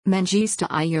Manjistha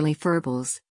Ayurleaf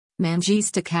Herbals.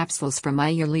 Manjistha capsules from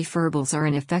Ayurleaf Herbals are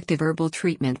an effective herbal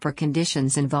treatment for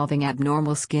conditions involving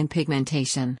abnormal skin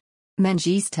pigmentation.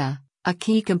 Manjistha, a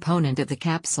key component of the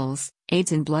capsules,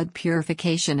 aids in blood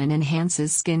purification and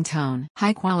enhances skin tone.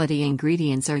 High-quality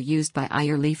ingredients are used by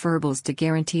Ayurleaf Herbals to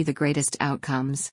guarantee the greatest outcomes.